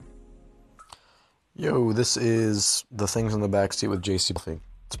Yo, this is the Things in the Backseat with JC Buffy.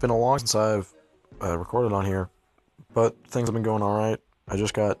 It's been a long since I've recorded on here, but things have been going alright. I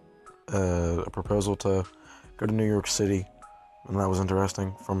just got a proposal to go to New York City, and that was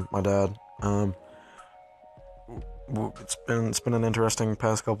interesting from my dad. It's been an interesting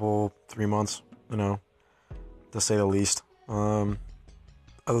past couple 3 months, to say the least. Other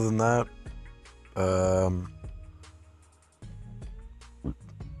than that,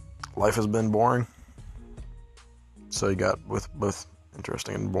 life has been boring. So you got with both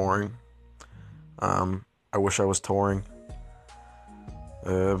interesting and boring. I wish I was touring.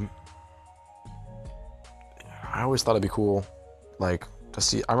 I always thought it'd be cool, to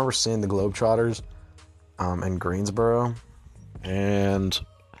see. I remember seeing the Globetrotters, in Greensboro, and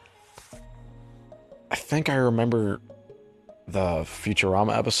I think I remember the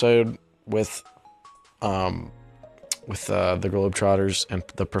Futurama episode with the Globetrotters and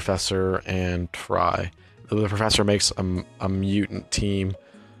the Professor and Fry. The Professor makes a mutant team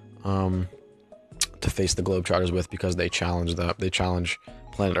to face the Globetrotters with because they challenge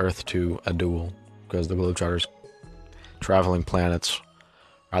planet Earth to a duel, because the Globetrotters traveling planets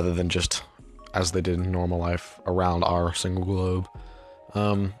rather than just as they did in normal life around our single globe.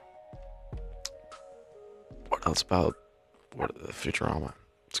 What else about Futurama?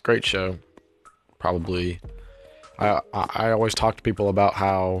 It's a great show. Probably, I always talk to people about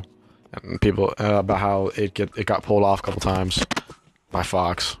how it got pulled off a couple times by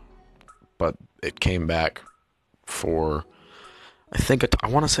Fox, but it came back for, I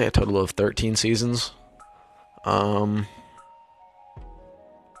want to say a total of 13 seasons.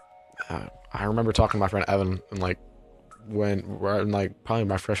 I remember talking to my friend Evan, and probably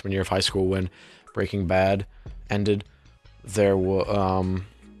my freshman year of high school, when Breaking Bad ended. He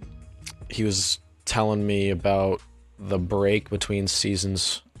was telling me about the break between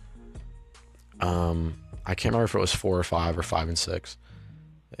seasons. I can't remember if it was 4 or 5 or 5 and 6,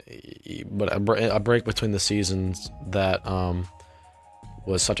 but a break between the seasons that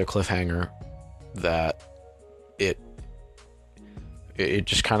was such a cliffhanger that it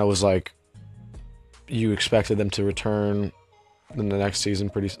just kind of was like you expected them to return in the next season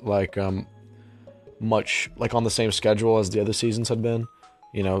pretty much like on the same schedule as the other seasons had been.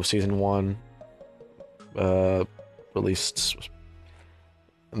 Season 1 released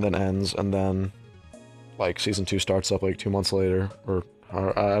and then ends, and then season 2 starts up 2 months later, or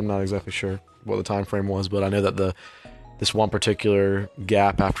I'm not exactly sure what the time frame was, but I know that this one particular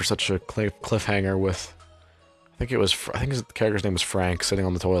gap after such a cliffhanger with I think the character's name was Frank, sitting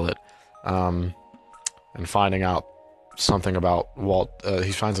on the toilet, and finding out something about Walt.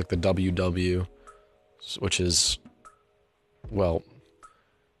 He finds the WW, which is, well,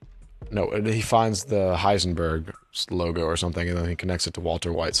 no, he finds the Heisenberg logo or something, and then he connects it to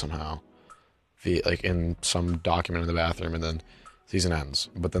Walter White somehow, in some document in the bathroom, and then season ends.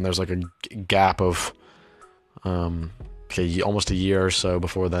 But then there's a gap of almost a year or so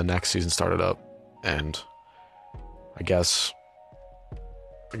before the next season started up, and I guess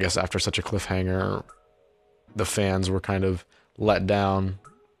after such a cliffhanger, the fans were kind of let down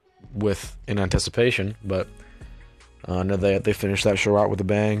in anticipation, but no, they finished that show out with a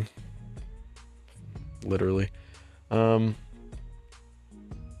bang, literally. Well,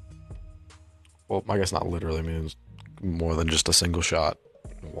 I guess not literally. I mean, it was more than just a single shot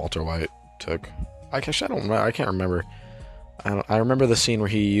Walter White took. I don't remember. I can't remember. I remember the scene where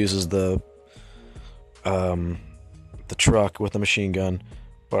he uses the truck with the machine gun,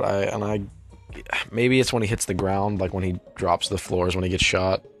 but maybe it's when he hits the ground, when he drops to the floor is when he gets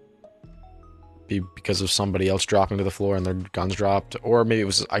shot, because of somebody else dropping to the floor and their guns dropped, or maybe it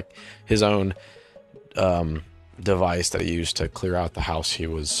was his own device that he used to clear out the house he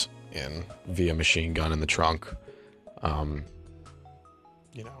was in via machine gun in the trunk, and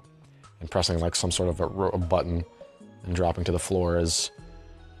pressing some sort of a button and dropping to the floor as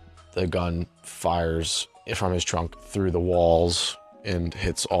the gun fires from his trunk through the walls and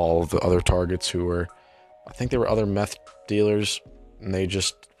hits all of the other targets who were, I think they were other meth dealers, and they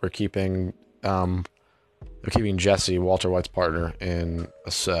just were keeping Jesse, Walter White's partner, in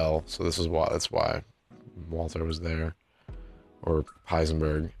a cell. So that's why Walter was there, or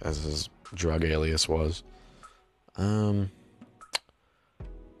Heisenberg as his drug alias was.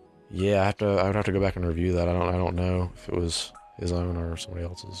 Yeah, I would have to go back and review that. I don't know if it was his own or somebody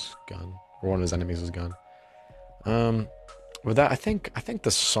else's gun, or one of his enemies' gun. With that, I think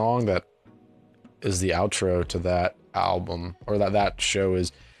the song that is the outro to that album, or that show,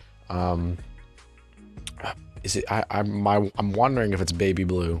 is it? I'm wondering if it's "Baby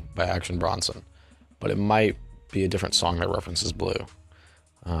Blue" by Action Bronson, but it might be a different song that references Blue.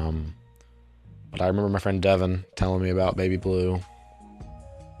 But I remember my friend Devin telling me about Baby Blue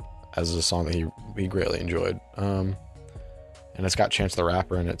as a song that he greatly enjoyed. And it's got Chance the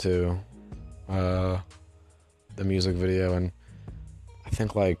Rapper in it too. The music video, and I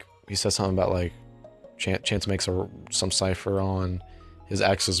think like he says something about like Chance makes some cipher on his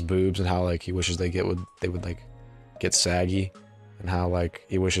ex's boobs and how like he wishes they would like get saggy, and how like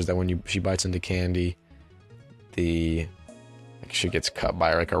he wishes that when she bites into candy, she gets cut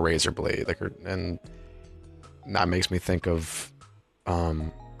by like a razor blade, and that makes me think of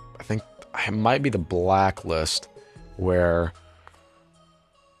I think it might be The Blacklist, where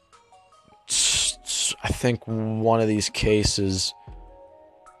I think one of these cases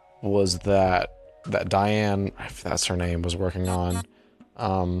was that Diane, if that's her name, was working on.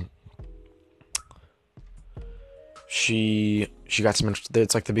 She got some.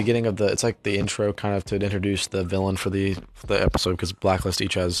 It's like the beginning of it's like the intro kind of to introduce the villain for the episode, because Blacklist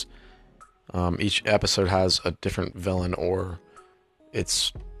each episode has a different villain, or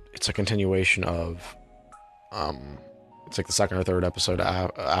it's a continuation of it's like the second or third episode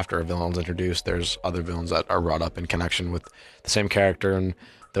after a villain's introduced. There's other villains that are brought up in connection with the same character, and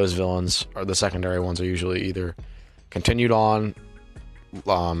those villains, or the secondary ones, are usually either continued on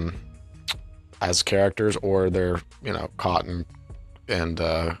as characters, or they're caught and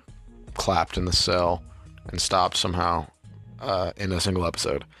clapped in the cell and stopped somehow in a single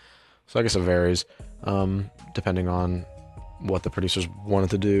episode. So I guess it varies depending on what the producers wanted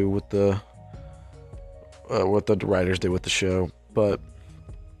to do with what the writers did with the show. But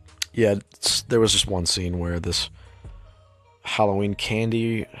yeah, there was just one scene where this Halloween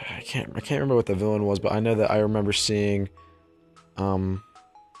candy, I can't remember what the villain was, but I know that I remember seeing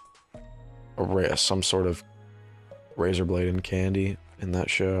some sort of razor blade and candy in that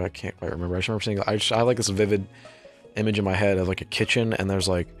show. I can't quite remember. I just remember seeing, I have like this vivid image in my head of like a kitchen, and there's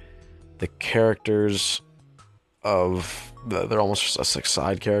like the characters of they're almost just like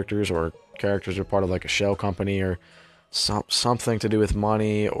side characters, or characters are part of like a shell company, or something to do with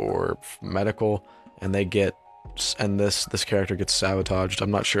money or medical, and this character gets sabotaged. I'm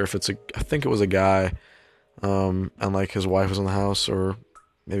not sure if I think it was a guy, and like his wife was in the house, or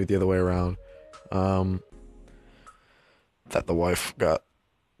maybe the other way around, that the wife got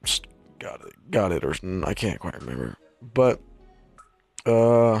it, or I can't quite remember. But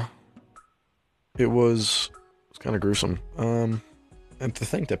it was kind of gruesome. And to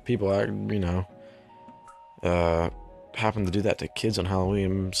think that people happen to do that to kids on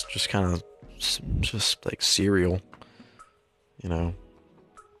Halloween is just kind of just like cereal.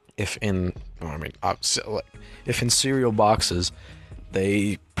 If in cereal boxes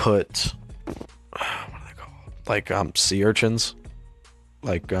they put, what are they called? Like sea urchins,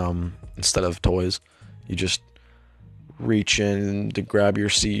 like instead of toys, you just reach in to grab your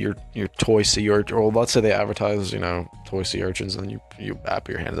toy sea urchin, or let's say they advertise toy sea urchins, and then you wrap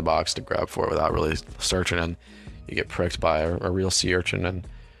your hand in the box to grab for it without really searching, and you get pricked by a real sea urchin. And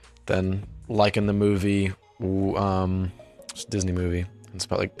then, like in the movie, it's a Disney movie, it's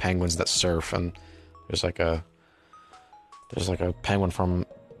about like penguins that surf, and there's like a penguin from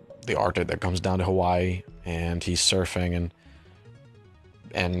the Arctic that comes down to Hawaii, and he's surfing,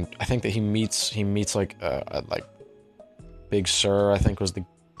 and I think that he meets like like Big Sur, I think was the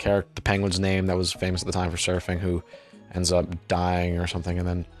penguin's name that was famous at the time for surfing, who ends up dying or something. And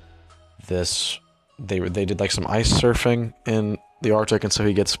then they did like some ice surfing in the Arctic, and so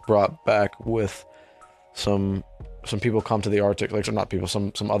he gets brought back with some people come to the Arctic, like not people,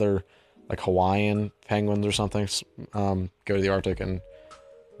 some other like Hawaiian penguins or something, go to the Arctic and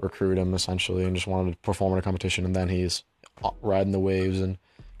recruit him essentially, and just wanted to perform in a competition. And then he's riding the waves and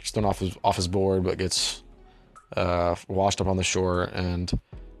gets thrown off his board, but gets washed up on the shore, and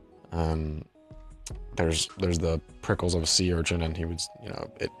there's the prickles of a sea urchin, and he was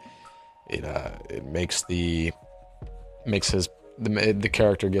it makes the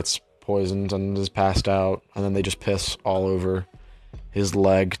character gets poisoned and is passed out, and then they just piss all over his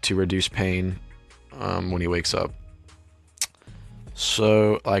leg to reduce pain when he wakes up.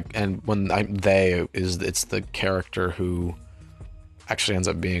 So and when it's the character who actually ends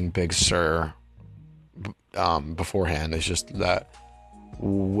up being Big Sur beforehand. It's just that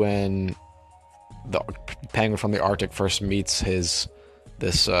when the penguin from the Arctic first meets this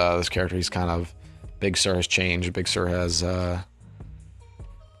character, he's kind of, Big Sur has changed. Big Sur has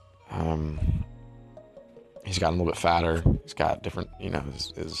he's gotten a little bit fatter. He's got different,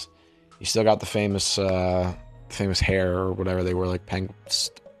 he's still got the famous hair or whatever. They were like penguins,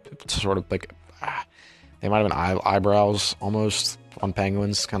 sort of like they might have been eyebrows almost on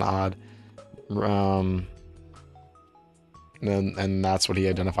penguins, kind of odd. and that's what he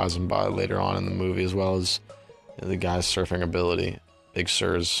identifies him by later on in the movie, as well as the guy's surfing ability. Big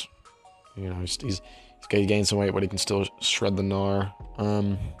Sir's, he's gained some weight, but he can still shred the gnar.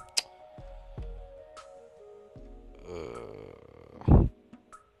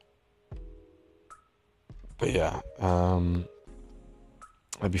 But yeah, that'd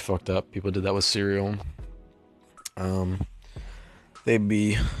be fucked up. People did that with cereal. There'd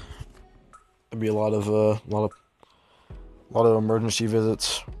be a lot of emergency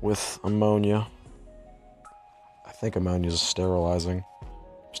visits with ammonia. I think ammonia sterilizes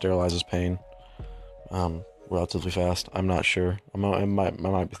pain relatively fast. I'm not sure. I might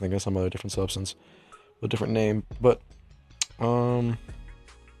be thinking of some other different substance with a different name, but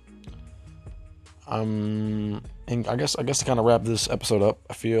and I guess to kind of wrap this episode up,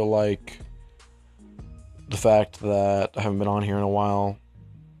 I feel like the fact that I haven't been on here in a while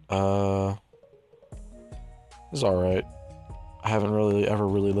is alright. I haven't really ever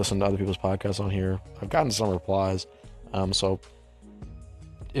listened to other people's podcasts on here. I've gotten some replies, so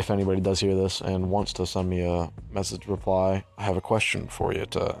if anybody does hear this and wants to send me a message reply, I have a question for you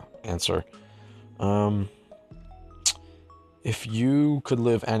to answer. If you could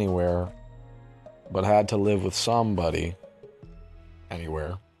live anywhere but had to live with somebody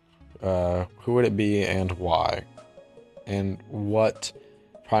anywhere, who would it be and why? And what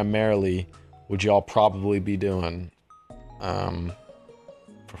primarily would y'all probably be doing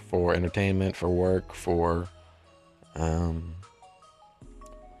for entertainment, for work, for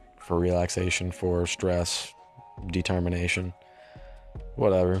relaxation, for stress, determination,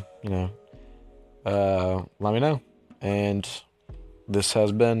 whatever, let me know. And this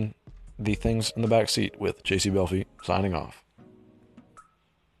has been The Things in the Backseat with JC Belfie, signing off.